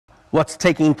what's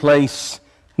taking place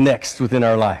next within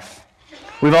our life.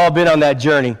 We've all been on that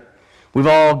journey. We've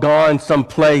all gone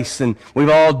someplace, and we've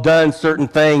all done certain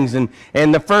things. And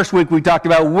the first week we talked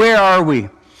about, where are we?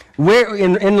 Where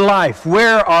in life,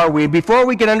 where are we? Before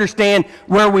we could understand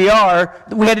where we are,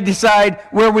 we had to decide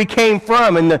where we came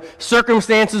from, and the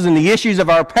circumstances and the issues of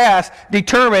our past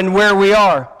determine where we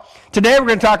are. Today we're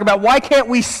going to talk about, why can't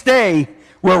we stay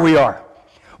where we are?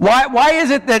 Why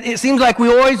is it that it seems like we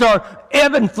always are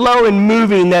ebb and flow and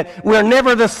moving, that we're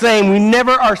never the same, we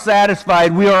never are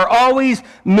satisfied, we are always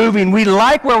moving. We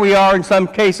like where we are in some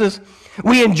cases,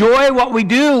 we enjoy what we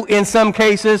do in some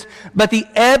cases, but the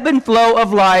ebb and flow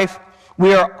of life,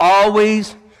 we are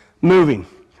always moving.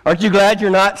 Aren't you glad you're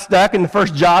not stuck in the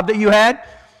first job that you had?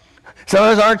 Some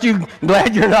of us, aren't you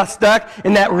glad you're not stuck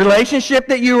in that relationship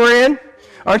that you were in?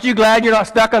 Aren't you glad you're not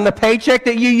stuck on the paycheck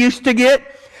that you used to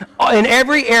get? In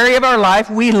every area of our life,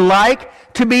 we like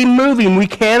to be moving. We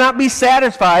cannot be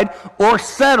satisfied or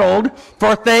settled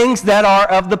for things that are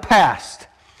of the past.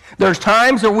 There's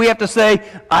times where we have to say,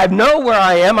 I know where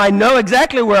I am. I know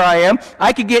exactly where I am.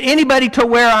 I could get anybody to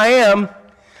where I am.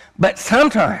 But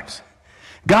sometimes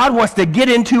God wants to get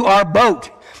into our boat,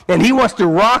 and he wants to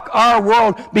rock our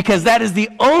world, because that is the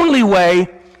only way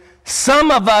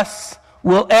some of us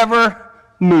will ever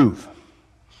move.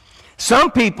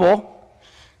 Some people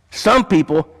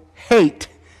hate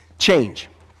change.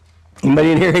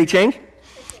 Anybody in here hate change?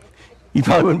 You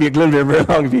probably wouldn't be at Glenville very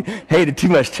long if you hated too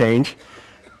much change.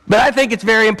 But I think it's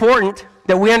very important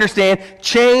that we understand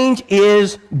change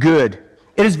is good.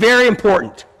 It is very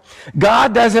important.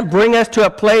 God doesn't bring us to a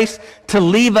place to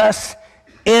leave us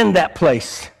in that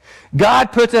place.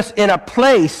 God puts us in a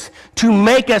place to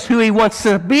make us who he wants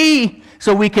to be,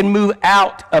 so we can move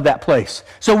out of that place,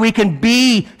 so we can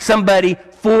be somebody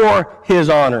for his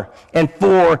honor and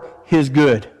for his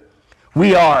good.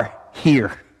 We are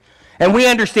here, and we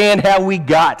understand how we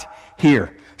got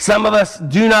here. Some of us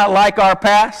do not like our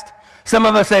past. Some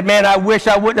of us say, man, I wish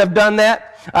I wouldn't have done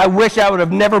that. I wish I would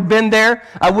have never been there.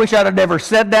 I wish I'd have never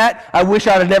said that. I wish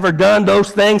I'd have never done those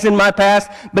things in my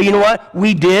past. But you know what?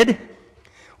 We did.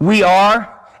 We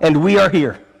are, and we are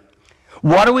here.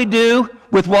 What do we do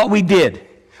with what we did?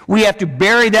 We have to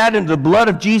bury that into the blood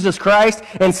of Jesus Christ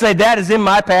and say, that is in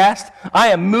my past. I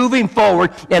am moving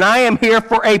forward, and I am here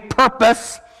for a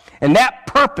purpose. And that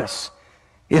purpose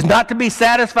is not to be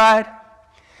satisfied.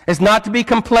 It's not to be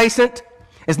complacent.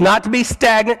 It's not to be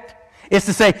stagnant. It's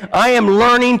to say, I am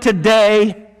learning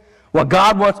today what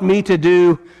God wants me to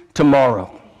do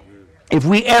tomorrow. If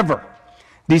we ever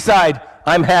decide,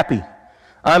 I'm happy,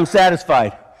 I'm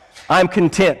satisfied, I'm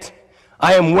content,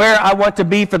 I am where I want to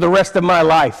be for the rest of my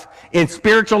life, in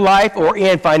spiritual life or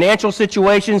in financial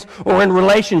situations or in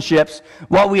relationships,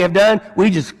 what we have done, we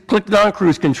just clicked on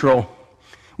cruise control.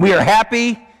 We are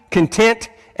happy, content,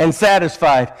 and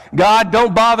satisfied. God,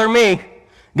 don't bother me.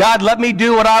 God, let me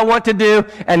do what I want to do.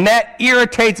 And that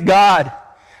irritates God.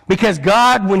 Because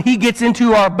God, when he gets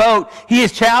into our boat, he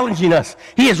is challenging us.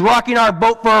 He is rocking our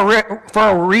boat for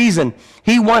a reason.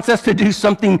 He wants us to do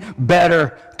something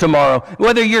better tomorrow.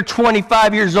 Whether you're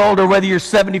 25 years old or whether you're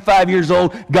 75 years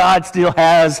old, God still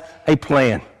has a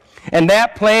plan. And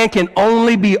that plan can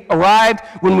only be arrived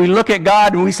when we look at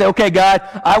God and we say, okay, God,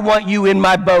 I want you in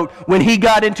my boat. When he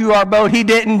got into our boat, he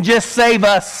didn't just save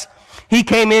us. He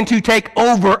came in to take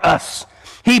over us.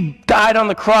 He died on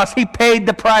the cross. He paid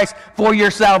the price for your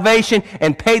salvation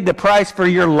and paid the price for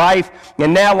your life.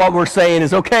 And now what we're saying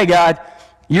is, okay, God,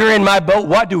 you're in my boat.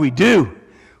 What do we do?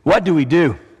 What do we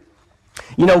do?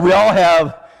 You know, we all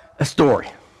have a story.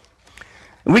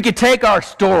 We could take our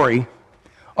story,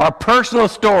 our personal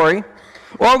story,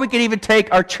 or we could even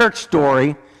take our church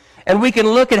story, and we can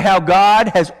look at how God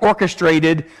has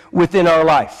orchestrated within our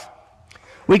life.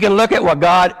 We can look at what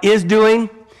God is doing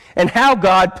and how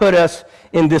God put us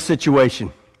in this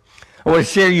situation. I want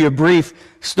to share you a brief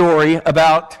story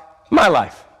about my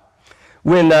life.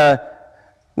 When I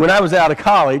was out of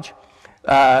college,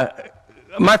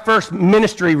 my first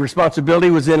ministry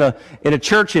responsibility was in a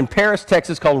church in Paris,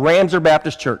 Texas called Ramsar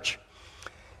Baptist Church.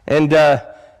 And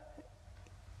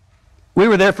we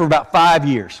were there for about 5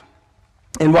 years.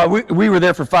 And while we were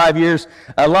there for 5 years,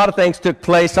 a lot of things took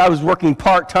place. I was working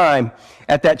part-time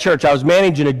at that church. I was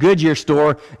managing a Goodyear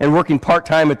store and working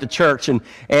part-time at the church. And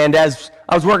as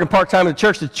I was working part-time at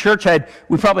the church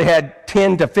we probably had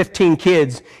 10 to 15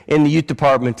 kids in the youth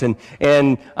department.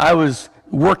 And I was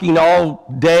working all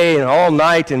day and all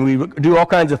night, and we would do all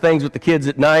kinds of things with the kids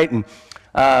at night. And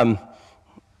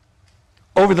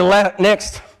over the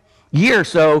next year or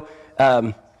so,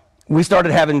 we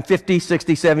started having 50,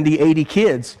 60, 70, 80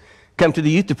 kids come to the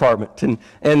youth department,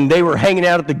 and they were hanging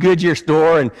out at the Goodyear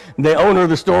store, and the owner of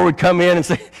the store would come in and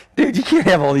say, dude, you can't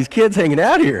have all these kids hanging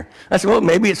out here. I said, well,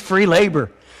 maybe it's free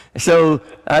labor. So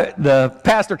the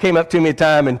pastor came up to me at the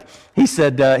time, and he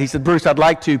said, Bruce, I'd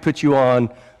like to put you on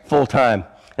full time.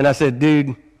 And I said,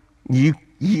 dude,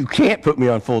 you can't put me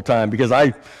on full time, because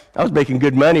I was making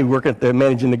good money working at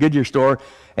managing the Goodyear store.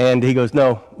 And he goes,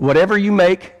 no, whatever you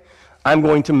make, I'm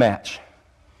going to match.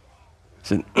 I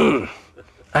said,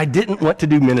 I didn't want to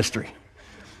do ministry.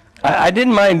 I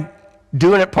didn't mind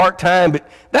doing it part-time, but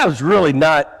that was really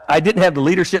not, I didn't have the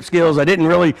leadership skills. I didn't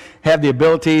really have the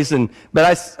abilities,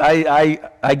 but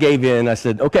I gave in. I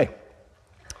said, okay.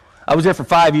 I was there for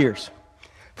 5 years.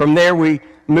 From there, we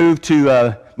moved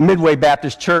to Midway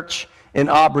Baptist Church in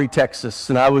Aubrey, Texas,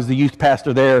 and I was the youth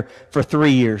pastor there for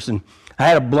 3 years. And I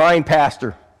had a blind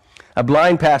pastor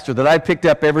that I picked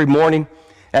up every morning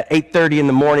at 8:30 in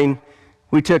the morning.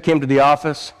 We took him to the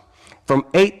office from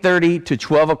 8:30 to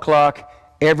 12 o'clock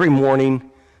every morning,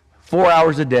 4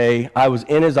 hours a day. I was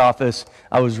in his office.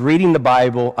 I was reading the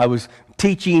Bible. I was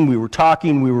teaching. We were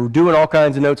talking. We were doing all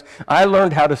kinds of notes. I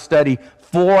learned how to study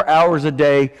 4 hours a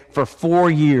day for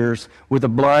 4 years with a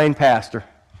blind pastor.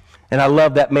 And I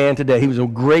love that man today. He was a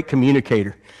great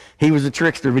communicator. He was a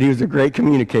trickster, but he was a great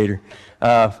communicator.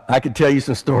 I could tell you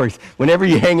some stories. Whenever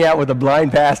you hang out with a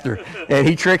blind pastor and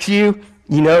he tricks you,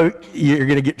 you know you're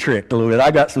going to get tricked a little bit.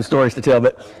 I got some stories to tell,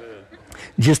 but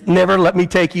just never let me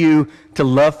take you to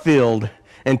Love Field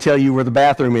and tell you where the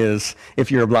bathroom is if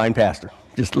you're a blind pastor.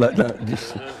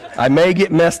 I may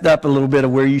get messed up a little bit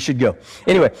of where you should go.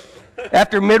 Anyway,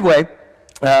 after Midway,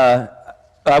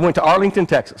 I went to Arlington,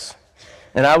 Texas.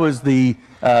 And I was the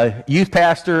youth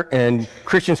pastor and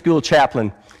Christian school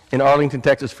chaplain in Arlington,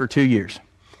 Texas for 2 years.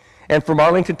 And from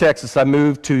Arlington, Texas, I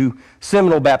moved to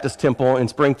Seminole Baptist Temple in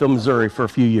Springfield, Missouri for a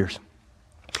few years.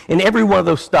 In every one of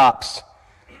those stops,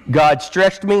 God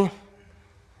stretched me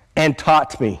and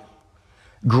taught me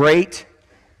great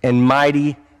and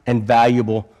mighty and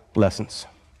valuable lessons.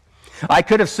 I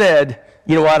could have said,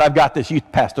 you know what, I've got this youth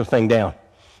pastor thing down.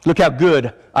 Look how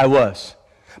good I was.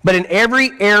 But in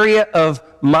every area of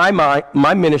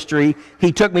my ministry,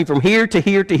 he took me from here to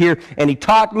here to here, and he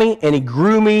taught me, and he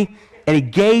grew me, and he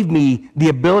gave me the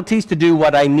abilities to do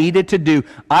what I needed to do.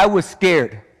 I was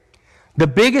scared. The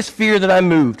biggest fear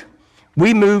that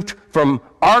we moved from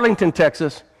Arlington,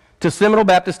 Texas, to Seminole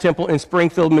Baptist Temple in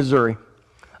Springfield, Missouri,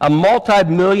 a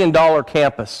multi-million-dollar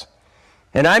campus.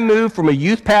 And I moved from a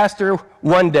youth pastor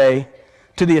one day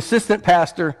to the assistant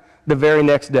pastor the very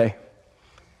next day.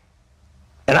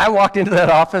 And I walked into that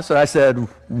office and I said,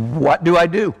 what do I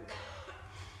do?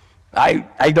 I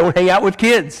don't hang out with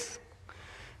kids.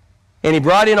 And he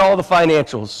brought in all the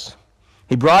financials.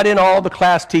 He brought in all the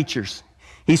class teachers.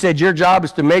 He said, your job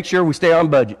is to make sure we stay on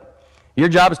budget. Your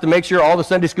job is to make sure all the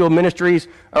Sunday school ministries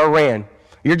are ran.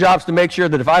 Your job is to make sure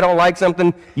that if I don't like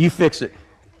something, you fix it.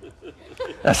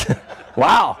 I said,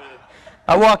 wow.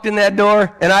 I walked in that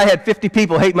door and I had 50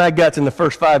 people hate my guts in the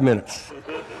first 5 minutes.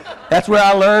 That's where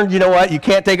I learned, you know what, you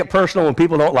can't take it personal when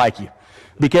people don't like you.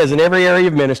 Because in every area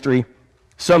of ministry,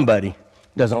 somebody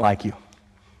doesn't like you.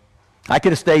 I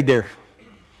could have stayed there.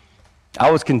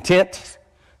 I was content,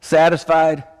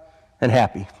 satisfied, and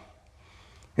happy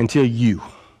until you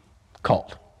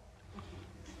called.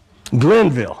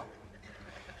 Glenville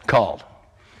called.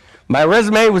 My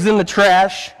resume was in the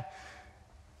trash,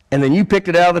 and then you picked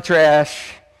it out of the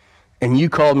trash, and you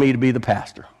called me to be the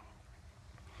pastor.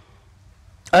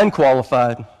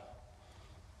 Unqualified,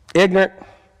 ignorant,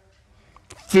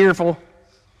 fearful.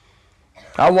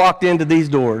 I walked into these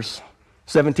doors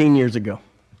 17 years ago,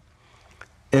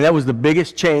 and that was the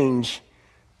biggest change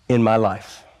in my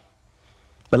life.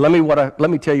 But let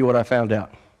me tell you what I found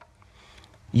out.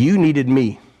 You needed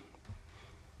me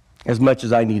as much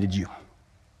as I needed you.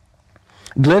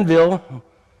 Glenville,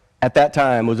 at that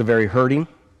time, was a very hurting,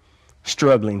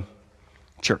 struggling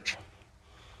church.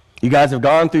 You guys have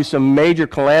gone through some major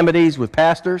calamities with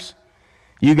pastors.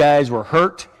 You guys were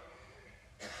hurt.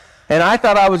 And I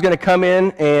thought I was going to come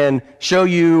in and show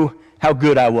you how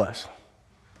good I was.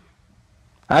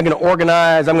 I'm going to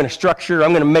organize, I'm going to structure,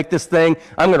 I'm going to make this thing,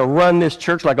 I'm going to run this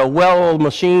church like a well-oiled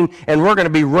machine, and we're going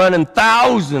to be running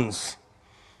thousands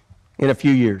in a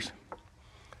few years.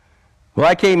 Well,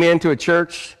 I came into a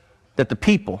church that the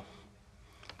people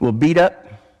were beat up,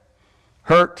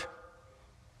 hurt,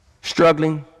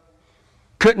 struggling,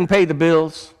 couldn't pay the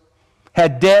bills,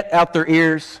 had debt out their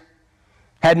ears,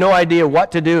 had no idea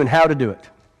what to do and how to do it.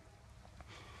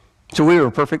 So we were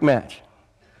a perfect match,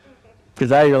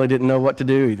 because I really didn't know what to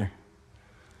do either.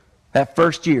 That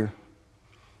first year,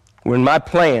 when my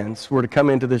plans were to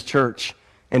come into this church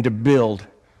and to build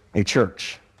a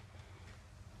church.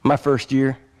 My first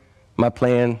year, my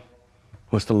plan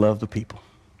was to love the people.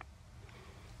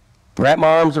 Wrap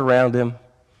my arms around them.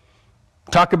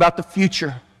 Talk about the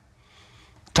future.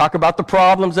 Talk about the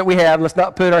problems that we have. Let's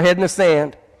not put our head in the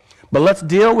sand. But let's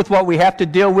deal with what we have to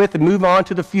deal with and move on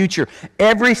to the future.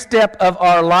 Every step of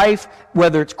our life,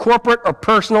 whether it's corporate or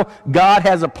personal, God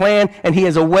has a plan, and He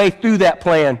has a way through that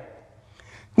plan.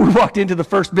 We walked into the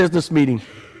first business meeting.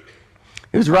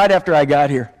 It was right after I got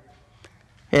here.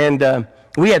 And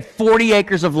we had 40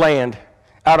 acres of land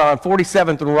out on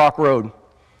 47th and Rock Road.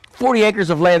 40 acres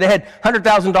of land. They had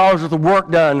 $100,000 worth of work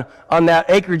done on that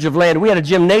acreage of land. We had a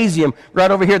gymnasium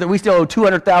right over here that we still owe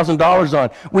 $200,000 on.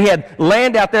 We had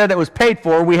land out there that was paid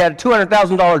for. We had a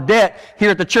 $200,000 debt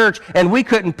here at the church, and we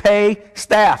couldn't pay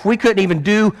staff. We couldn't even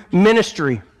do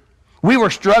ministry. We were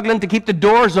struggling to keep the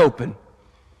doors open.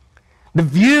 The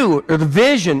view or the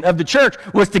vision of the church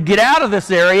was to get out of this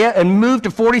area and move to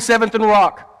 47th and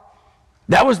Rock.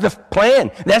 That was the plan.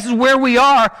 This is where we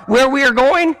are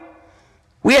going.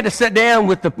 We had to sit down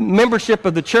with the membership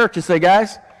of the church and say,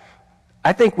 guys,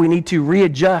 I think we need to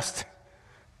readjust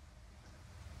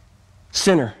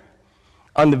center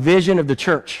on the vision of the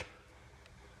church.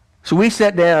 So we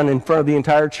sat down in front of the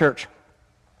entire church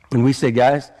and we said,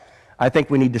 guys, I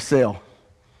think we need to sell.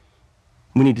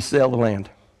 We need to sell the land.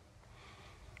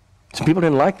 Some people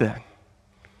didn't like that.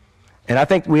 And I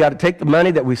think we ought to take the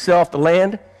money that we sell off the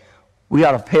land, we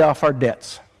ought to pay off our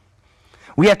debts.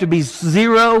 We have to be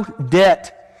zero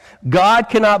debt. God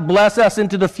cannot bless us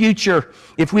into the future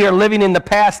if we are living in the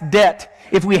past debt.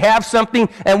 If we have something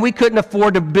and we couldn't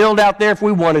afford to build out there if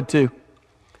we wanted to.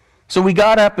 So we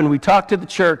got up and we talked to the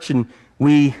church and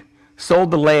we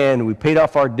sold the land and we paid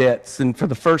off our debts. And for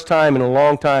the first time in a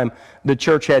long time, the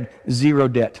church had zero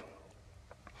debt.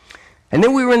 And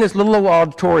then we were in this little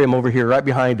auditorium over here right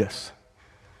behind us.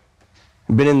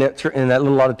 I've been in that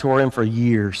little auditorium for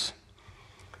years.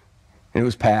 And it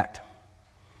was packed.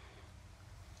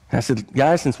 And I said,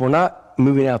 guys, since we're not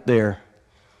moving out there,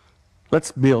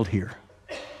 let's build here.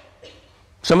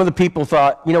 Some of the people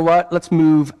thought, you know what, let's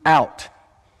move out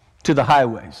to the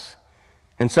highways.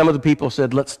 And some of the people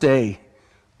said, let's stay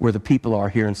where the people are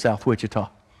here in South Wichita.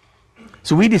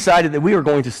 So we decided that we were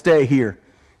going to stay here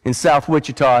in South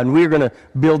Wichita, and we were going to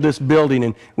build this building.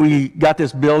 And we got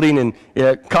this building, and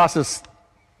it cost us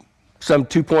some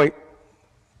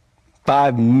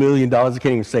 $2.5 million. I can't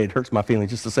even say it. It hurts my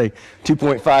feelings just to say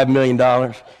 $2.5 million.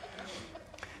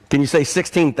 Can you say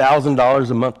 $16,000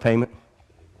 a month payment?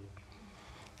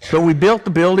 So we built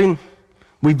the building.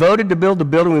 We voted to build the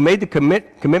building. We made the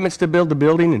commitments to build the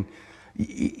building. And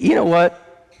you know what?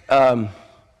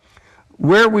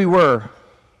 Where we were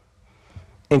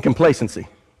in complacency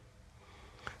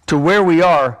to where we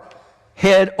are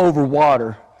head over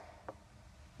water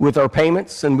with our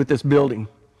payments and with this building.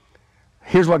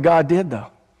 Here's what God did, though.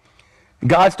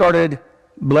 God started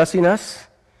blessing us,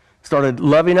 started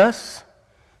loving us,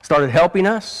 started helping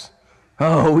us.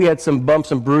 Oh, we had some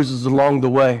bumps and bruises along the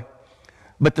way.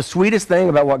 But the sweetest thing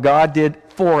about what God did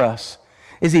for us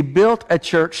is He built a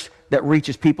church that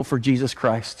reaches people for Jesus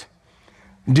Christ.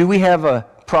 Do we have a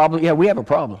problem? Yeah, we have a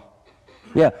problem.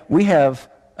 Yeah, we have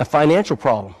a financial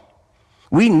problem.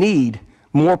 We need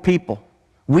more people.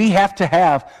 We have to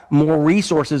have more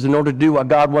resources in order to do what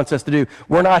God wants us to do.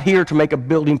 We're not here to make a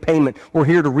building payment. We're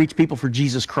here to reach people for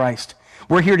Jesus Christ.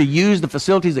 We're here to use the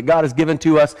facilities that God has given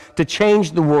to us to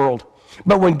change the world.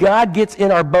 But when God gets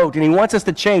in our boat and He wants us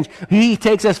to change, He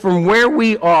takes us from where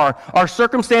we are, our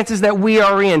circumstances that we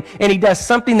are in, and He does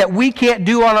something that we can't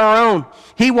do on our own.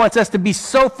 He wants us to be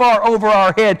so far over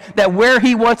our head that where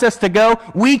He wants us to go,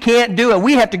 we can't do it.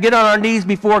 We have to get on our knees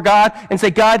before God and say,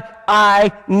 God,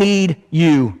 I need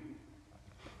You.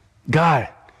 God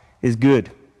is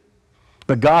good,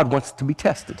 but God wants to be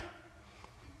tested.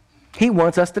 He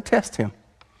wants us to test Him.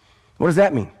 What does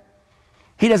that mean?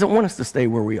 He doesn't want us to stay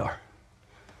where we are.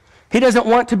 He doesn't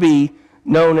want to be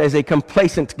known as a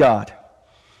complacent God.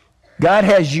 God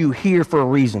has you here for a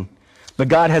reason, but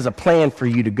God has a plan for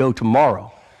you to go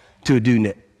tomorrow to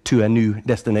a new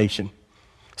destination.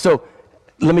 So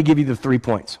let me give you the 3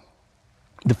 points.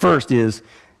 The first is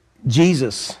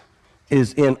Jesus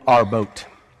is in our boat.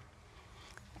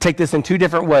 Take this in 2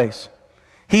 different ways.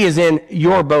 He is in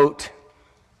your boat.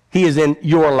 He is in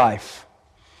your life.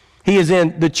 He is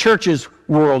in the church's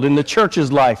world, in the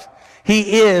church's life.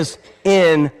 He is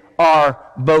in our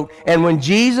boat. And when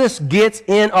Jesus gets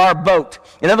in our boat,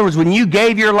 in other words, when you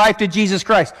gave your life to Jesus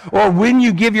Christ, or when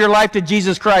you give your life to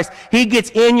Jesus Christ, He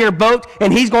gets in your boat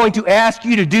and He's going to ask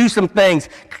you to do some things.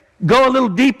 Go a little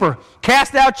deeper.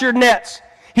 Cast out your nets.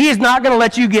 He is not going to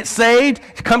let you get saved,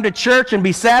 come to church, and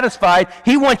be satisfied.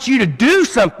 He wants you to do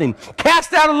something.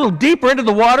 Cast out a little deeper into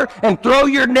the water and throw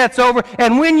your nets over.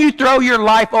 And when you throw your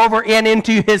life over and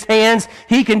into his hands,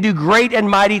 he can do great and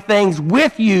mighty things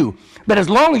with you. But as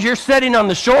long as you're sitting on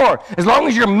the shore, as long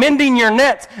as you're mending your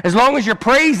nets, as long as you're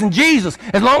praising Jesus,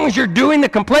 as long as you're doing the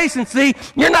complacency,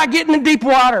 you're not getting in deep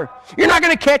water. You're not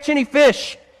going to catch any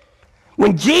fish.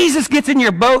 When Jesus gets in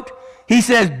your boat, he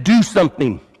says, do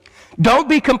something. Don't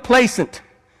be complacent.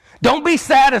 Don't be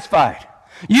satisfied.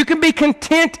 You can be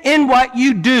content in what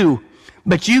you do,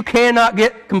 but you cannot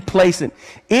get complacent.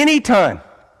 Anytime,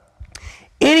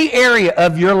 any area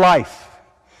of your life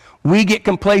we get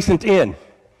complacent in,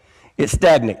 it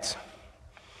stagnates.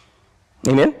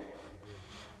 Amen?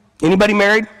 Anybody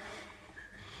married?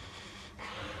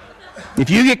 If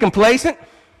you get complacent,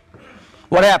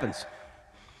 what happens?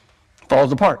 It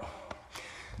falls apart.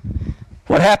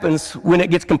 What happens when it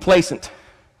gets complacent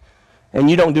and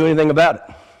you don't do anything about it?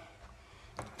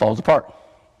 It falls apart.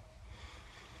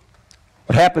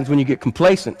 What happens when you get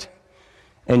complacent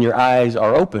and your eyes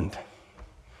are opened?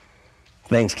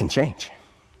 Things can change.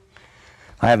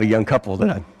 I have a young couple that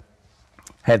I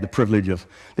had the privilege of,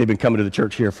 they've been coming to the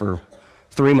church here for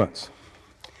 3 months.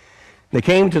 They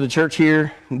came to the church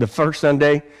here the first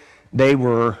Sunday. They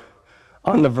were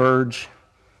on the verge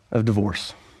of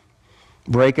divorce.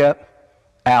 Breakup,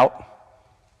 out.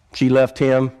 She left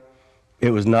him.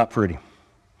 It was not pretty.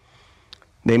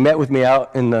 They met with me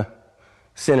out in the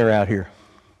center out here.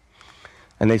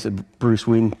 And they said, Bruce,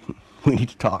 we need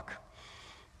to talk.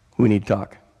 We need to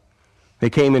talk. They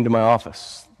came into my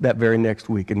office that very next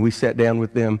week, and we sat down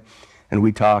with them, and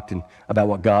we talked about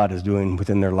what God is doing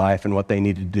within their life and what they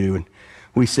need to do. And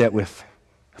we sat with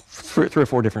 3 or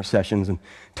 4 different sessions and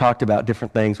talked about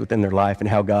different things within their life and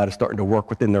how God is starting to work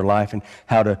within their life and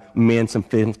how to mend some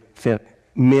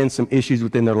issues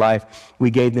within their life. We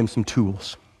gave them some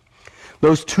tools.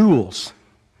 Those tools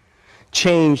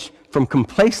changed from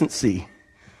complacency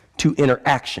to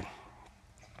interaction.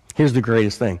 Here's the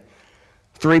greatest thing.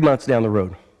 3 months down the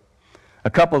road, a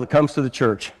couple that comes to the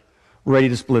church ready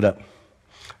to split up,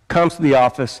 comes to the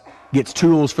office, gets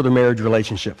tools for their marriage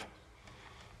relationship.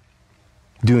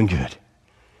 Doing good.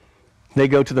 They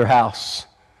go to their house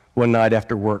one night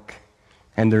after work,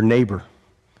 and their neighbor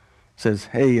says,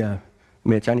 hey,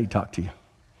 Mitch, I need to talk to you.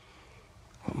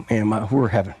 Man, we're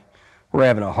having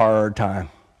a hard time.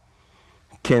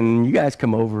 Can you guys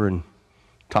come over and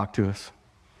talk to us?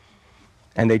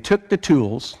 And they took the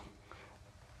tools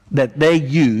that they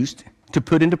used to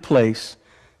put into place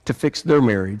to fix their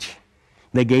marriage.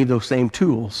 They gave those same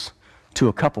tools to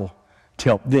a couple to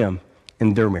help them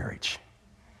in their marriage.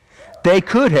 They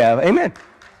could have, amen.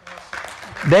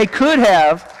 They could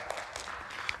have,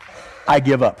 I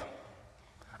give up.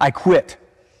 I quit.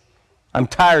 I'm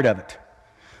tired of it.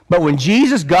 But when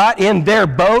Jesus got in their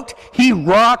boat, he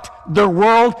rocked the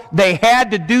world. They had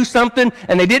to do something,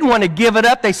 and they didn't want to give it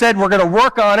up. They said, we're going to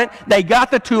work on it. They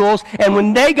got the tools, and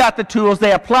when they got the tools,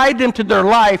 they applied them to their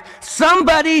life.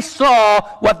 Somebody saw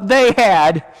what they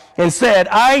had and said,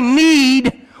 I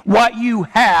need what you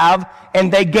have, and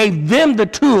they gave them the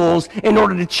tools in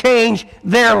order to change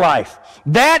their life.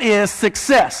 That is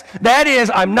success. That is,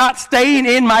 I'm not staying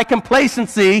in my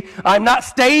complacency. I'm not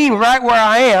staying right where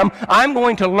I am. I'm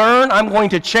going to learn, I'm going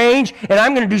to change, and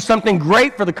I'm going to do something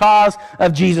great for the cause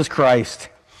of Jesus Christ.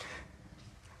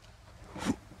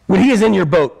 When he is in your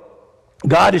boat,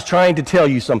 God is trying to tell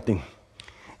you something.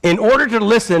 In order to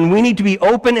listen, we need to be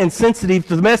open and sensitive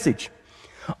to the message.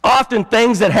 Often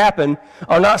things that happen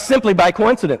are not simply by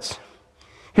coincidence.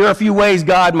 Here are a few ways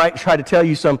God might try to tell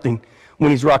you something when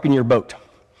he's rocking your boat.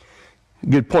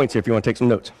 Good points here if you want to take some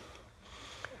notes.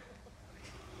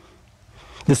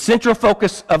 The central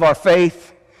focus of our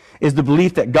faith is the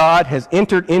belief that God has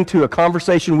entered into a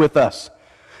conversation with us.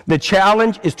 The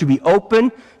challenge is to be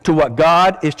open to what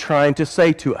God is trying to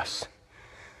say to us.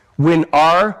 When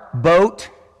our boat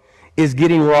is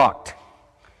getting rocked,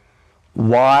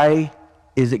 why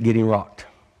is it getting rocked?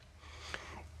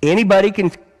 Anybody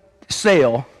can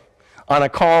sail on a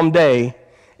calm day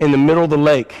in the middle of the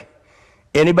lake.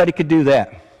 Anybody could do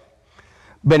that.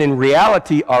 But in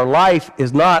reality, our life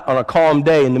is not on a calm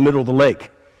day in the middle of the lake.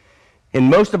 In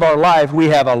most of our life, we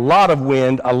have a lot of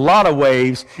wind, a lot of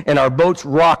waves, and our boats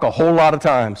rock a whole lot of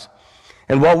times.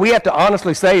 And what we have to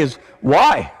honestly say is,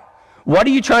 why? What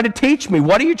are you trying to teach me?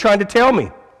 What are you trying to tell me?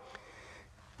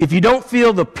 If you don't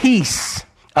feel the peace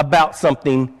about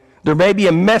something, there may be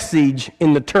a message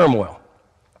in the turmoil.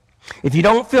 If you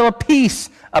don't feel a peace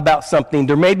about something,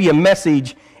 there may be a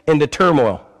message in the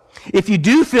turmoil. If you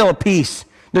do feel a peace,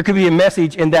 there could be a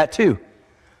message in that too.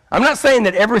 I'm not saying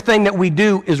that everything that we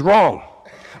do is wrong.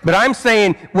 But I'm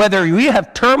saying whether you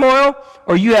have turmoil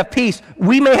or you have peace,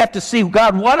 we may have to see,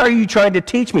 God, what are you trying to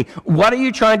teach me? What are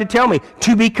you trying to tell me?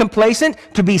 To be complacent,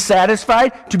 to be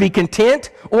satisfied, to be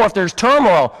content? Or if there's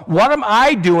turmoil, what am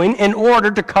I doing in order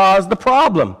to cause the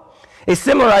problem? A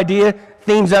similar idea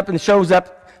themes up and shows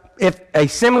up. If a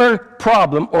similar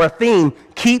problem or a theme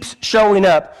keeps showing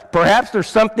up, perhaps there's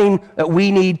something that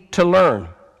we need to learn.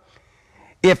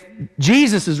 If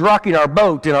Jesus is rocking our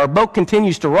boat and our boat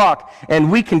continues to rock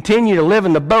and we continue to live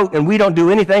in the boat and we don't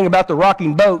do anything about the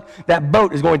rocking boat, that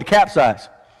boat is going to capsize.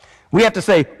 We have to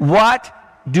say, what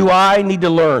do I need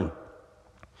to learn?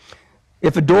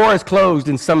 If a door is closed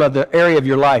in some other area of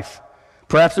your life,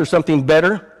 perhaps there's something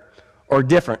better or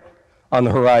different on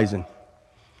the horizon.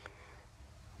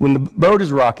 When the boat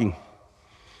is rocking,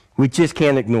 we just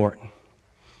can't ignore it.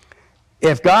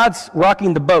 If God's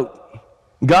rocking the boat,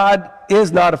 God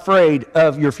is not afraid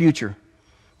of your future.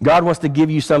 God wants to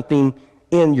give you something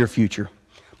in your future.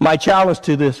 My challenge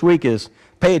to this week is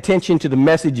pay attention to the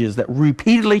messages that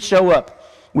repeatedly show up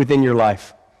within your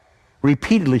life.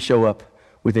 Repeatedly show up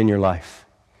within your life.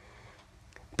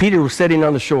 Peter was sitting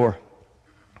on the shore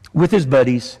with his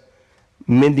buddies,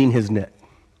 mending his net.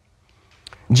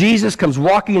 Jesus comes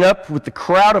walking up with the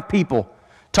crowd of people,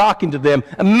 talking to them,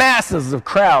 masses of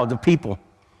crowds of people.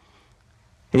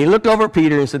 And he looked over at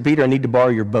Peter and said, Peter, I need to borrow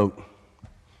your boat.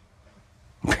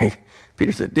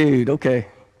 Peter said, dude, okay.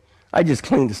 I just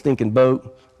cleaned the stinking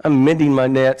boat. I'm mending my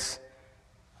nets.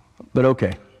 But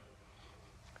okay.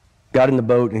 Got in the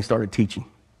boat and he started teaching.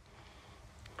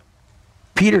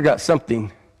 Peter got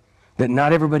something that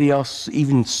not everybody else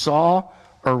even saw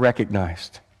or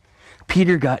recognized.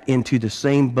 Peter got into the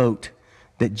same boat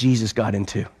that Jesus got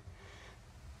into.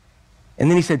 And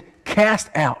then he said, cast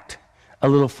out a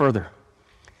little further.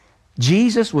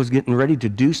 Jesus was getting ready to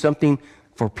do something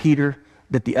for Peter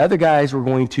that the other guys were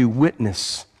going to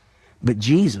witness, but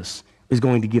Jesus is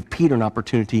going to give Peter an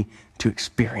opportunity to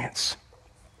experience.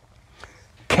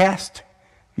 Cast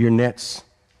your nets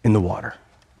in the water.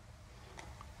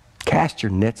 Cast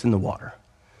your nets in the water.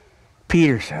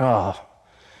 Peter said, oh,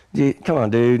 dude, come on,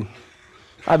 dude.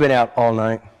 I've been out all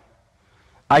night.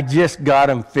 I just got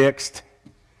them fixed.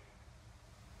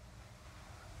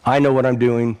 I know what I'm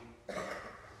doing.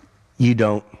 You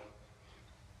don't.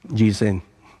 Jesus said, I'm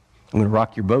going to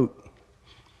rock your boat.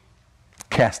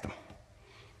 Cast them.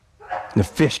 And the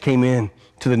fish came in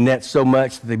to the net so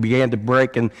much that they began to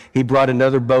break, and he brought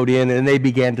another boat in, and they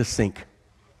began to sink.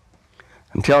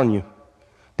 I'm telling you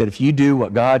that if you do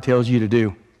what God tells you to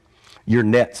do, your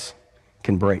nets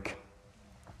can break.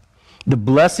 The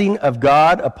blessing of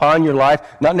God upon your life,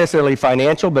 not necessarily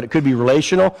financial, but it could be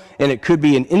relational, and it could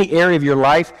be in any area of your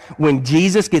life. When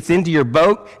Jesus gets into your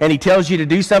boat and he tells you to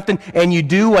do something and you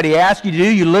do what he asks you to do,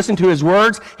 you listen to his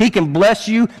words, he can bless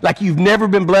you like you've never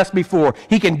been blessed before.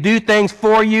 He can do things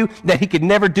for you that he could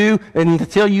never do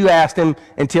until you asked him,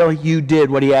 until you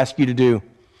did what he asked you to do.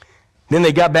 Then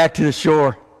they got back to the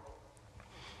shore.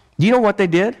 Do you know what they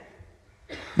did?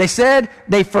 They said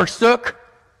they forsook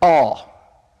all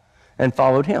and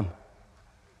followed him.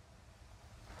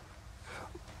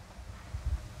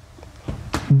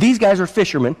 These guys are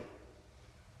fishermen.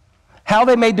 How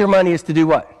they made their money is to do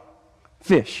what?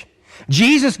 Fish.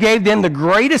 Jesus gave them the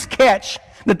greatest catch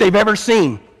that they've ever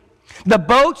seen. The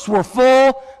boats were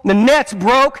full, the nets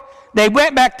broke, they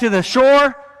went back to the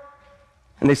shore,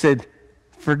 and they said,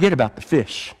 forget about the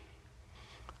fish.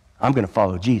 I'm going to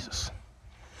follow Jesus.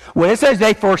 When it says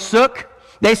they forsook,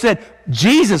 they said,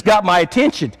 Jesus got my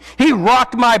attention. He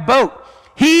rocked my boat.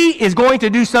 He is going to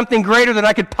do something greater than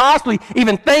I could possibly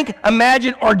even think,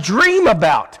 imagine, or dream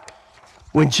about.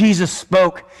 When Jesus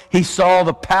spoke, he saw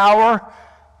the power.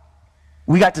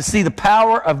 We got to see the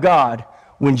power of God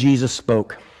when Jesus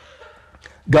spoke.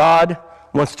 God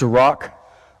wants to rock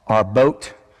our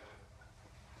boat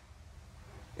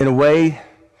in a way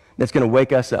that's going to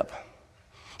wake us up.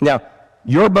 Now,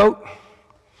 your boat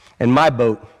and my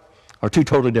boat are two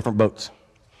totally different boats.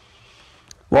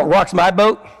 What rocks my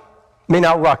boat may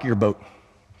not rock your boat.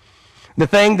 The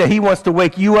thing that he wants to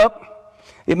wake you up,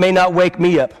 it may not wake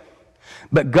me up.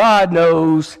 But God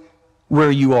knows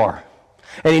where you are.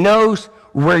 And he knows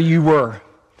where you were.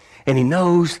 And he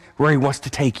knows where he wants to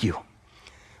take you.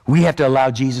 We have to allow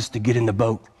Jesus to get in the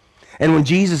boat. And when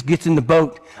Jesus gets in the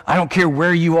boat, I don't care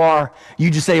where you are. You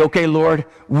just say, okay, Lord,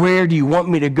 where do you want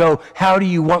me to go? How do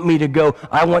you want me to go?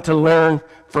 I want to learn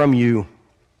from you.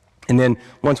 And then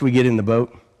once we get in the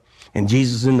boat and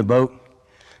Jesus is in the boat,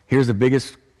 here's the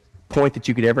biggest point that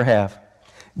you could ever have.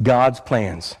 God's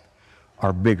plans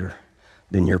are bigger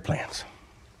than your plans.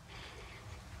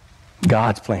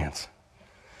 God's plans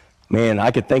man,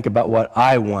 I could think about what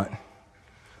I want.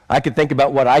 I could think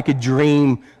about what I could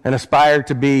dream and aspire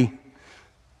to be.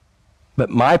 But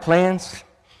my plans,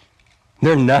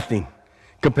 they're nothing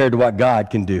compared to what God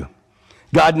can do.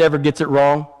 God never gets it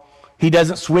wrong. He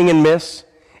doesn't swing and miss.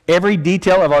 Every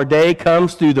detail of our day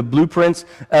comes through the blueprints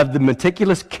of the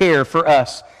meticulous care for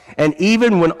us. And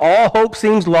even when all hope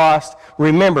seems lost,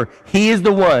 remember, He is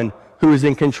the one who is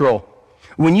in control.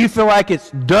 When you feel like it's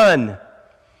done,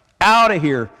 out of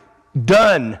here,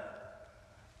 done,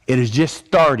 it is just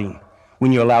starting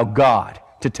when you allow God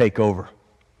to take over.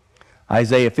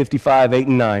 Isaiah 55, 8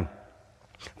 and 9.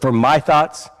 For my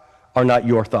thoughts are not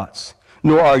your thoughts,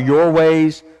 nor are your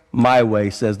ways my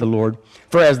ways, says the Lord.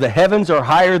 For as the heavens are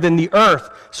higher than the earth,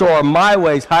 so are my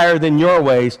ways higher than your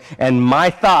ways, and my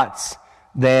thoughts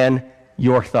than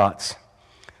your thoughts.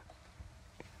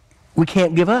 We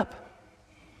can't give up.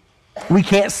 We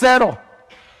can't settle.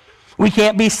 We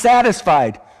can't be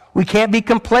satisfied. We can't be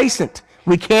complacent.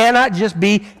 We cannot just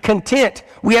be content.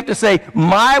 We have to say,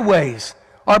 my ways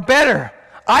are better.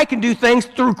 I can do things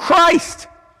through Christ.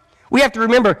 We have to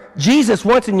remember, Jesus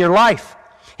wants in your life.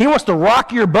 He wants to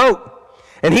rock your boat.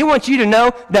 And He wants you to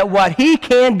know that what He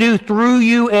can do through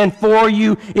you and for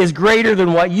you is greater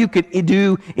than what you could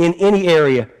do in any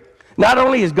area. Not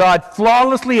only is God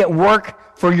flawlessly at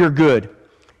work for your good,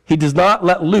 He does not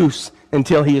let loose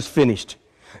until He is finished.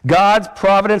 God's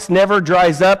providence never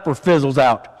dries up or fizzles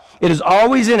out. It is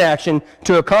always in action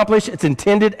to accomplish its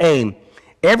intended aim.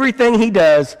 Everything He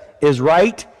does is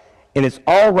right, and it's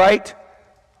all right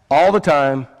all the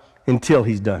time until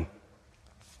He's done.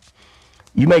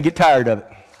 You may get tired of it.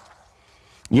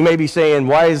 You may be saying,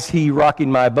 why is He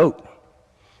rocking my boat?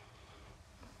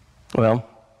 Well,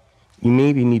 you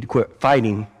maybe need to quit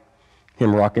fighting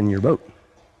Him rocking your boat.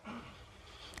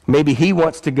 Maybe He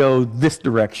wants to go this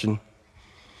direction,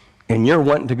 and you're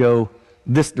wanting to go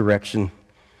this direction,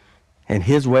 and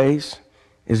His ways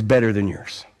is better than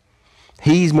yours.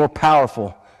 He's more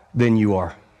powerful than you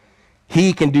are.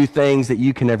 He can do things that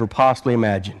you can never possibly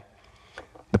imagine.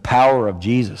 The power of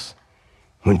Jesus.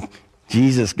 When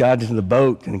Jesus got into the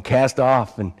boat and cast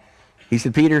off, and He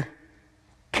said, Peter,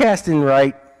 cast in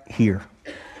right here.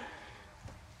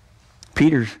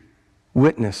 Peter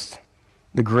witnessed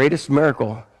the greatest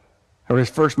miracle, or his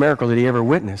first miracle that he ever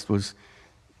witnessed was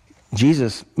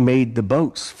Jesus made the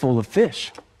boats full of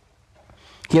fish.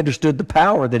 He understood the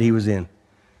power that He was in.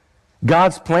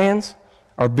 God's plans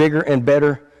are bigger and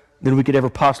better than we could ever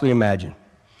possibly imagine.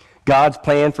 God's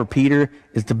plan for Peter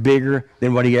is bigger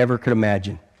than what he ever could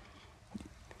imagine.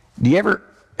 Do you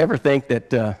ever think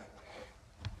that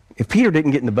if Peter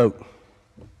didn't get in the boat,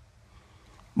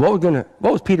 what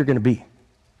was Peter going to be? He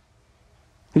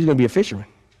was going to be a fisherman.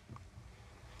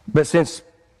 But since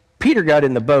Peter got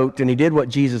in the boat and he did what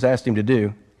Jesus asked him to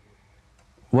do,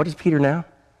 what is Peter now?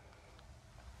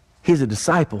 He's a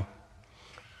disciple,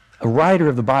 a writer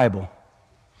of the Bible.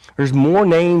 There's more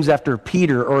names after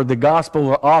Peter or the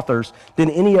gospel authors than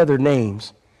any other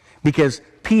names because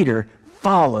Peter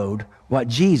followed what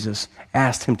Jesus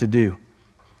asked him to do.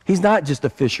 He's not just a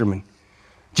fisherman.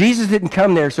 Jesus didn't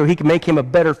come there so He could make him a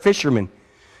better fisherman.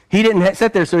 He didn't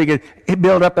sit there so He could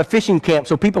build up a fishing camp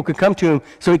so people could come to Him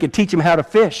so He could teach them how to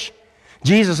fish.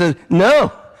 Jesus says,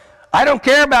 no, I don't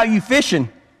care about you fishing.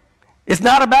 It's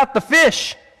not about the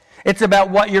fish. It's about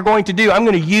what you're going to do. I'm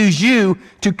going to use you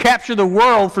to capture the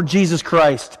world for Jesus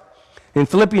Christ. In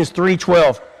Philippians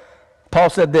 3:12, Paul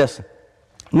said this,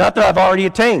 not that I've already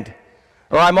attained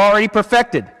or I'm already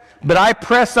perfected, but I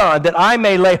press on that I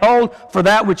may lay hold for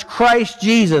that which Christ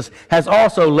Jesus has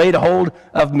also laid hold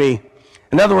of me.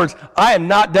 In other words, I am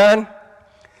not done.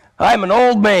 I'm an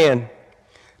old man,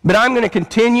 but I'm going to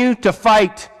continue to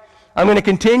fight. I'm going to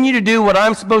continue to do what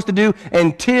I'm supposed to do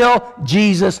until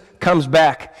Jesus comes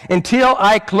back. Until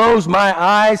I close my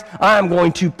eyes, I'm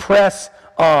going to press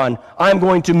on. I'm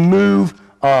going to move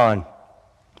on.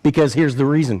 Because here's the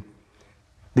reason.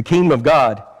 The kingdom of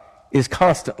God is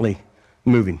constantly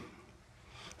moving.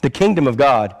 The kingdom of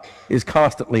God is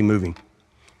constantly moving.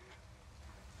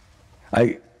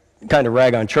 I kind of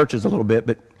rag on churches a little bit,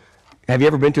 but have you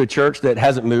ever been to a church that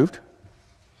hasn't moved?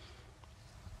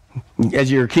 As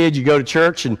you're a kid, you go to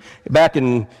church, and back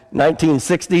in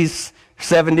 1960s,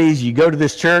 70s, you go to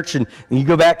this church, and you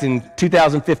go back to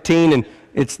 2015, and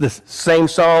it's the same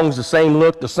songs, the same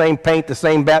look, the same paint, the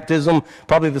same baptism,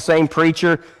 probably the same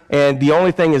preacher, and the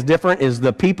only thing is different is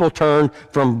the people turn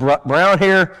from brown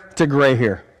hair to gray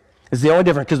hair. It's the only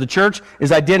difference, because the church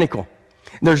is identical.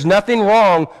 There's nothing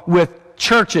wrong with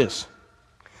churches.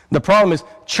 The problem is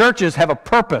churches have a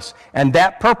purpose, and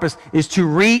that purpose is to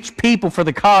reach people for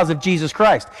the cause of Jesus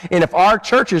Christ. And if our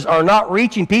churches are not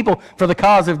reaching people for the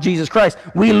cause of Jesus Christ,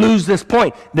 we lose this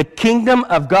point. The kingdom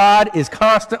of God is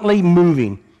constantly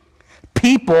moving.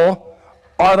 People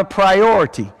are the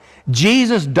priority.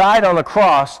 Jesus died on the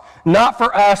cross not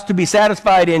for us to be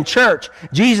satisfied in church.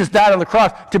 Jesus died on the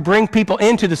cross to bring people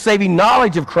into the saving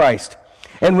knowledge of Christ.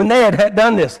 And when they had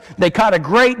done this, they caught a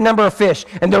great number of fish,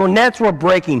 and their nets were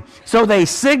breaking. So they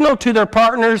signaled to their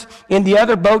partners in the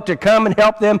other boat to come and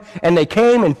help them, and they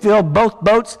came and filled both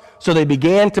boats, so they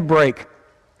began to break.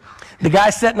 The guy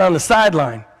sitting on the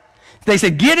sideline, they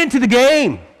said, get into the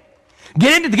game.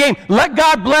 Get into the game. Let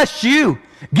God bless you.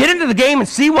 Get into the game and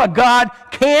see what God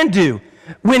can do.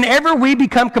 Whenever we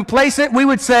become complacent, we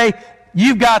would say,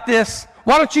 you've got this.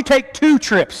 Why don't you take 2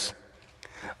 trips?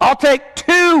 I'll take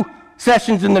 2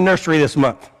 sessions in the nursery this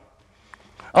month.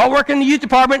 I'll work in the youth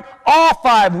department all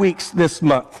 5 weeks this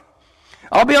month.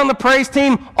 I'll be on the praise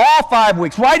team all 5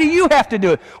 weeks. Why do you have to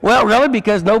do it? Well, really,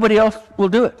 because nobody else will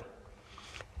do it.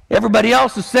 Everybody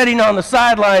else is sitting on the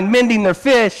sideline mending their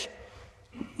fish,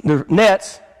 their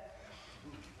nets,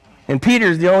 and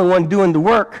Peter's the only one doing the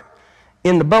work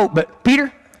in the boat. But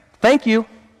Peter, thank you.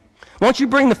 Why don't you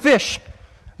bring the fish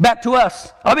back to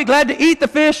us? I'll be glad to eat the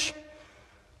fish.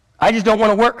 I just don't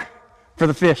want to work for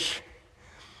the fish.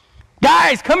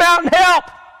 Guys, come out and help.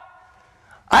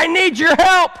 I need your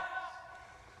help.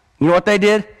 You know what they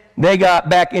did? They got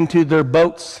back into their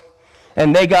boats,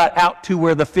 and they got out to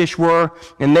where the fish were,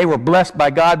 and they were blessed by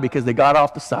God because they got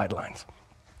off the sidelines.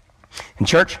 And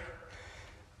church,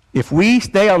 if we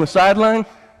stay on the sideline,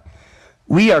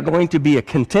 we are going to be a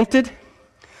contented,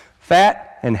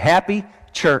 fat, and happy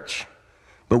church,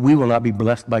 but we will not be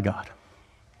blessed by God.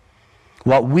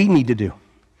 What we need to do,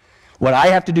 what I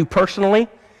have to do personally,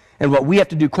 and what we have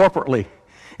to do corporately,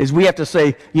 is we have to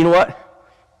say, you know what?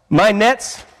 My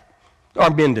nets are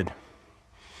mended.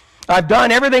 I've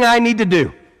done everything I need to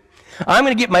do. I'm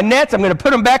going to get my nets, I'm going to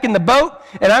put them back in the boat,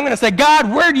 and I'm going to say, God,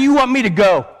 where do you want me to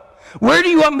go? Where do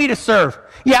you want me to serve?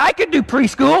 Yeah, I could do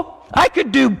preschool. I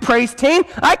could do praise team.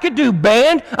 I could do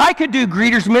band. I could do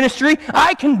greeters ministry.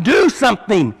 I can do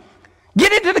something.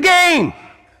 Get into the game.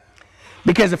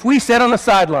 Because if we sit on the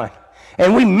sideline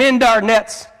and we mend our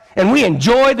nets and we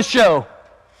enjoy the show,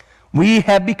 we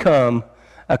have become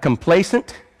a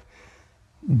complacent,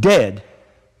 dead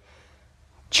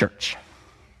church.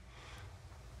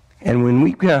 And when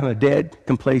we become a dead,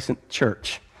 complacent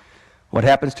church, what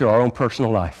happens to our own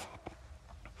personal life?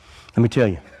 Let me tell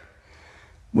you.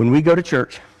 When we go to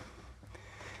church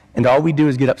and all we do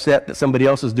is get upset that somebody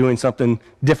else is doing something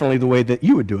differently the way that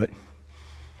you would do it.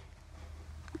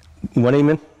 What,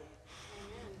 amen?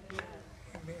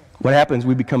 What happens?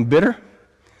 We become bitter,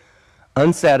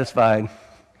 unsatisfied,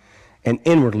 and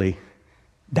inwardly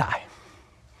die.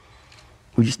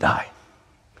 We just die.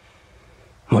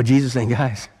 What Jesus is saying,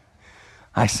 guys,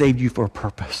 I saved you for a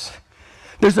purpose.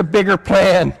 There's a bigger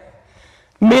plan.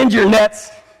 Mend your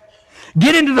nets.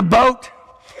 Get into the boat.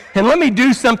 And let me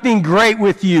do something great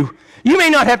with you. You may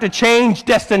not have to change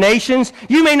destinations.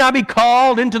 You may not be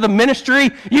called into the ministry.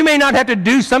 You may not have to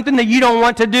do something that you don't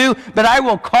want to do, but I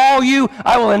will call you.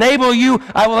 I will enable you.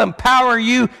 I will empower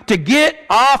you to get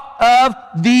off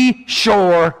of the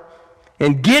shore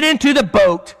and get into the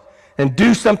boat and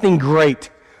do something great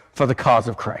for the cause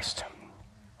of Christ.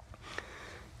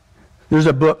 There's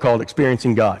a book called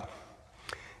Experiencing God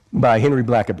by Henry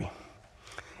Blackaby.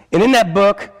 And in that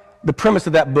book, the premise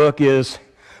of that book is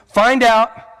find out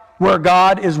where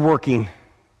God is working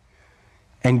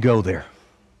and go there.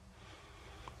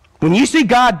 When you see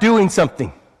God doing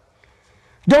something,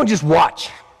 don't just watch,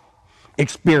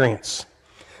 experience.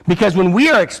 Because when we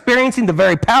are experiencing the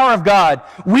very power of God,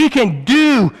 we can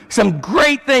do some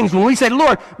great things. When we say,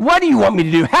 Lord, what do you want me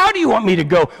to do? How do you want me to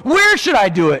go? Where should I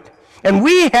do it? And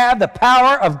we have the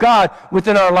power of God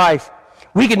within our life.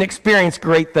 We can experience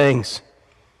great things.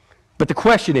 But the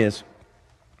question is,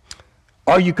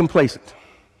 are you complacent?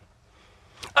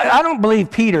 I don't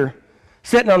believe Peter,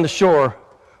 sitting on the shore,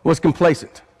 was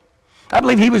complacent. I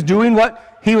believe he was doing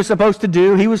what he was supposed to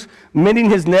do. He was mending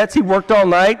his nets. He worked all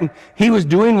night, and he was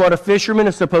doing what a fisherman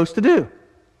is supposed to do.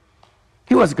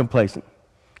 He wasn't complacent.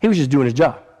 He was just doing his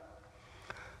job.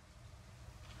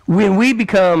 When we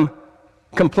become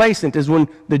complacent is when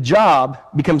the job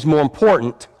becomes more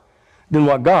important than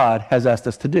what God has asked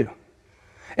us to do.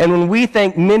 And when we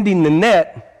think mending the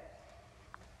net,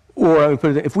 or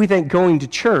if we think going to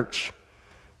church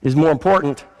is more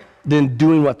important than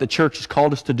doing what the church has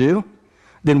called us to do,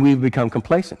 then we've become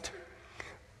complacent.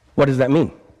 What does that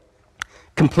mean?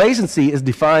 Complacency is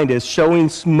defined as showing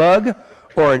smug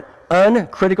or an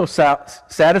uncritical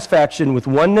satisfaction with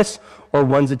oneness or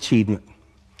one's achievement.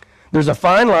 There's a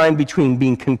fine line between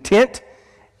being content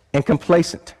and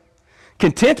complacent.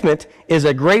 Contentment is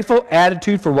a grateful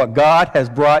attitude for what God has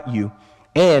brought you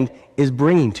and is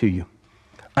bringing to you.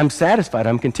 I'm satisfied.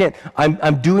 I'm content.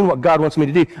 I'm doing what God wants me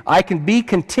to do. I can be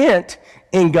content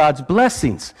in God's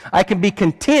blessings. I can be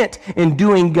content in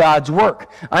doing God's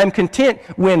work. I'm content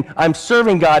when I'm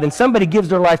serving God and somebody gives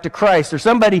their life to Christ, or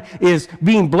somebody is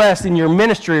being blessed in your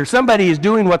ministry, or somebody is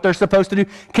doing what they're supposed to do.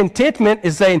 Contentment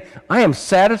is saying, I am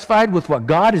satisfied with what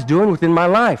God is doing within my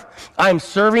life. I'm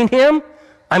serving Him.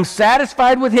 I'm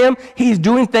satisfied with Him. He's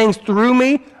doing things through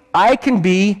me. I can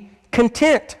be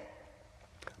content.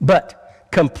 But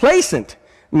complacent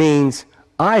means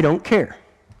I don't care.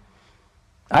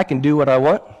 I can do what I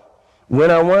want, when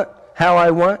I want, how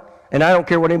I want, and I don't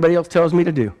care what anybody else tells me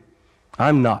to do.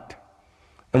 I'm not.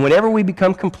 And whenever we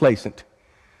become complacent,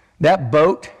 that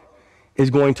boat is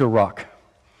going to rock.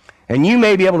 And you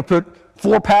may be able to put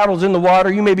 4 paddles in the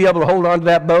water, you may be able to hold on to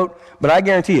that boat, but I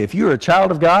guarantee you, if you're a child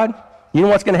of God, you know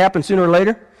what's going to happen sooner or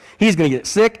later? He's going to get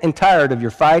sick and tired of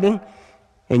your fighting,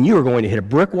 and you are going to hit a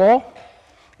brick wall,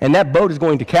 and that boat is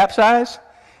going to capsize,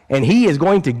 and He is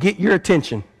going to get your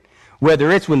attention.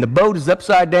 Whether it's when the boat is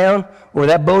upside down or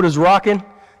that boat is rocking,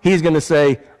 He's going to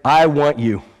say, I want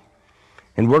you.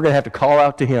 And we're going to have to call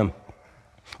out to Him.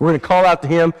 We're going to call out to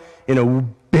Him in a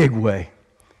big way.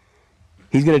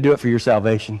 He's going to do it for your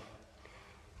salvation.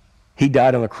 He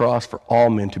died on the cross for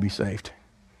all men to be saved.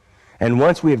 And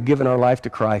once we have given our life to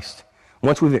Christ,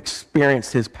 once we've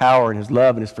experienced His power and His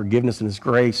love and His forgiveness and His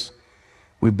grace,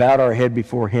 we bowed our head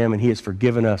before Him, and He has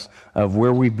forgiven us of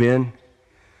where we've been,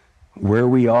 where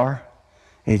we are,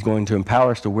 and He's going to empower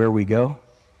us to where we go.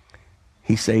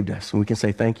 He saved us, and we can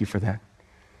say thank you for that.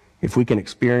 If we can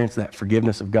experience that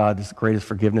forgiveness of God, it's the greatest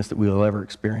forgiveness that we will ever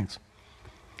experience.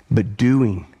 But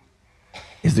doing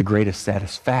is the greatest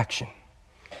satisfaction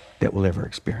that we'll ever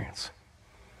experience.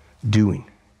 Doing.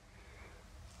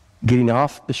 Getting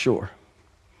off the shore.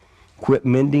 Quit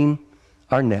mending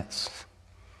our nets.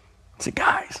 Say,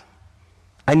 guys,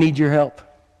 I need your help.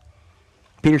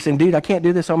 Peter said, dude, I can't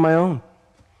do this on my own.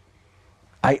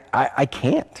 I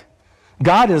can't.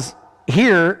 God is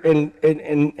here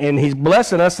and He's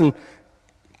blessing us, and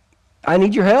I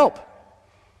need your help.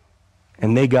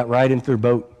 And they got right into their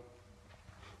boat.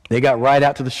 They got right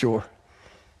out to the shore.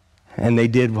 And they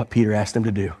did what Peter asked them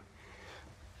to do.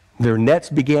 Their nets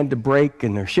began to break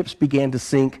and their ships began to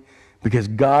sink because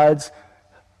God's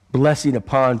blessing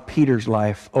upon Peter's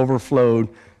life overflowed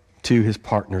to his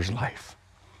partner's life.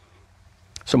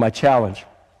 So my challenge,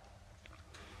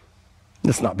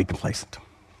 let's not be complacent.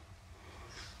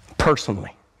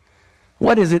 Personally,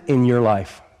 what is it in your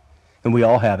life, and we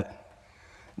all have it,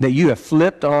 that you have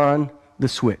flipped on the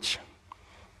switch?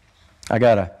 I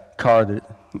got a car that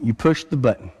you push the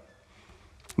button,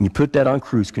 and you put that on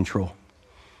cruise control.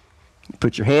 You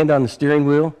put your hand on the steering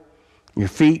wheel, your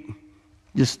feet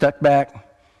just stuck back,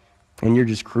 and you're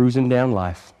just cruising down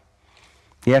life.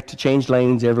 You have to change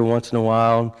lanes every once in a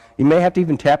while. You may have to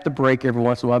even tap the brake every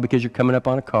once in a while because you're coming up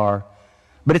on a car.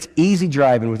 But it's easy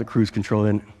driving with a cruise control,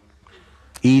 isn't it?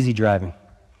 Easy driving.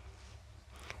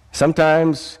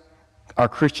 Sometimes our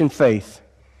Christian faith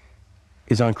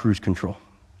is on cruise control.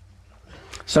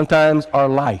 Sometimes our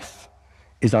life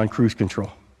is on cruise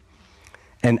control.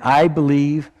 And I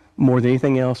believe more than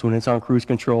anything else, when it's on cruise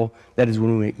control, that is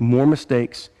when we make more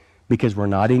mistakes because we're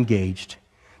not engaged.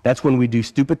 That's when we do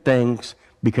stupid things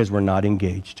because we're not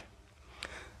engaged.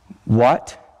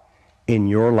 What in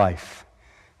your life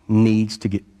needs to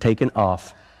get taken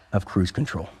off of cruise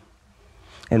control?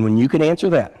 And when you can answer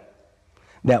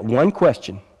that one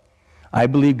question, I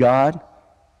believe God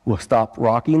will stop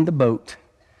rocking the boat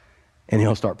and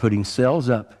He'll start putting sails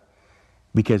up,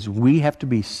 because we have to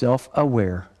be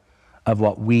self-aware of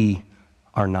what we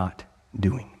are not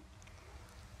doing.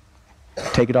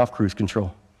 Take it off cruise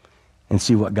control and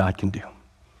see what God can do.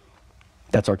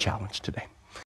 That's our challenge today.